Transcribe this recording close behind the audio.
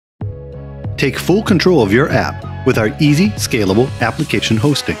Take full control of your app with our easy, scalable application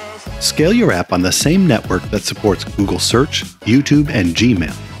hosting. Scale your app on the same network that supports Google Search, YouTube, and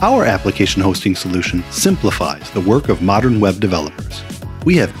Gmail. Our application hosting solution simplifies the work of modern web developers.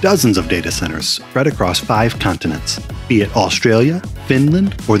 We have dozens of data centers spread across 5 continents. Be it Australia,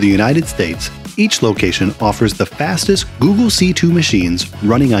 Finland, or the United States, each location offers the fastest Google C2 machines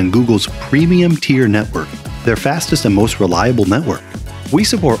running on Google's premium tier network, their fastest and most reliable network. We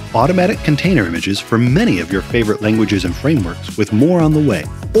support automatic container images for many of your favorite languages and frameworks, with more on the way,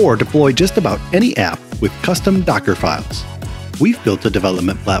 or deploy just about any app with custom Docker files. We've built a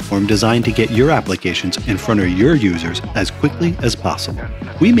development platform designed to get your applications in front of your users as quickly as possible.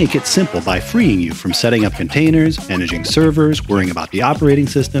 We make it simple by freeing you from setting up containers, managing servers, worrying about the operating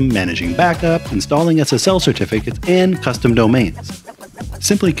system, managing backup, installing SSL certificates, and custom domains.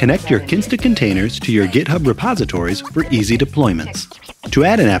 Simply connect your Kinsta containers to your GitHub repositories for easy deployments. To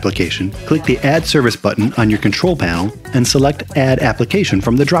add an application, click the Add Service button on your control panel and select Add Application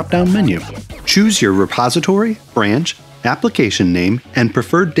from the drop-down menu. Choose your repository, branch, application name, and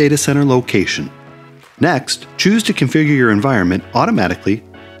preferred data center location. Next, choose to configure your environment automatically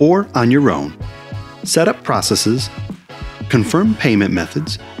or on your own. Set up processes, confirm payment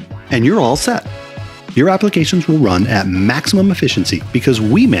methods, and you're all set. Your applications will run at maximum efficiency because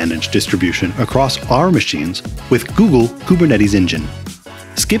we manage distribution across our machines with Google Kubernetes Engine.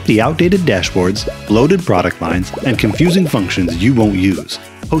 Skip the outdated dashboards, bloated product lines, and confusing functions you won't use.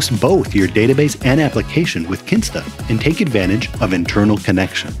 Host both your database and application with Kinsta and take advantage of internal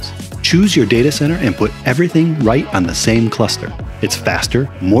connections. Choose your data center and put everything right on the same cluster. It's faster,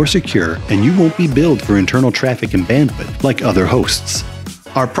 more secure, and you won't be billed for internal traffic and bandwidth like other hosts.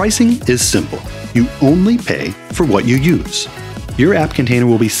 Our pricing is simple. You only pay for what you use. Your app container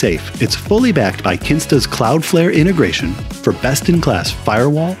will be safe. It's fully backed by Kinsta's Cloudflare integration for best-in-class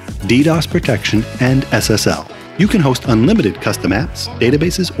firewall, DDoS protection, and SSL. You can host unlimited custom apps,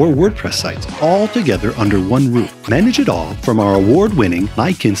 databases, or WordPress sites all together under one roof. Manage it all from our award-winning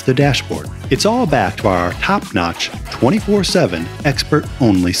My Kinsta dashboard. It's all backed by our top-notch 24/7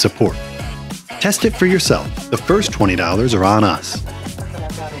 expert-only support. Test it for yourself. The first $20 are on us.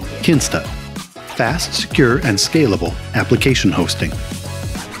 Kinsta. Fast, secure, and scalable application hosting.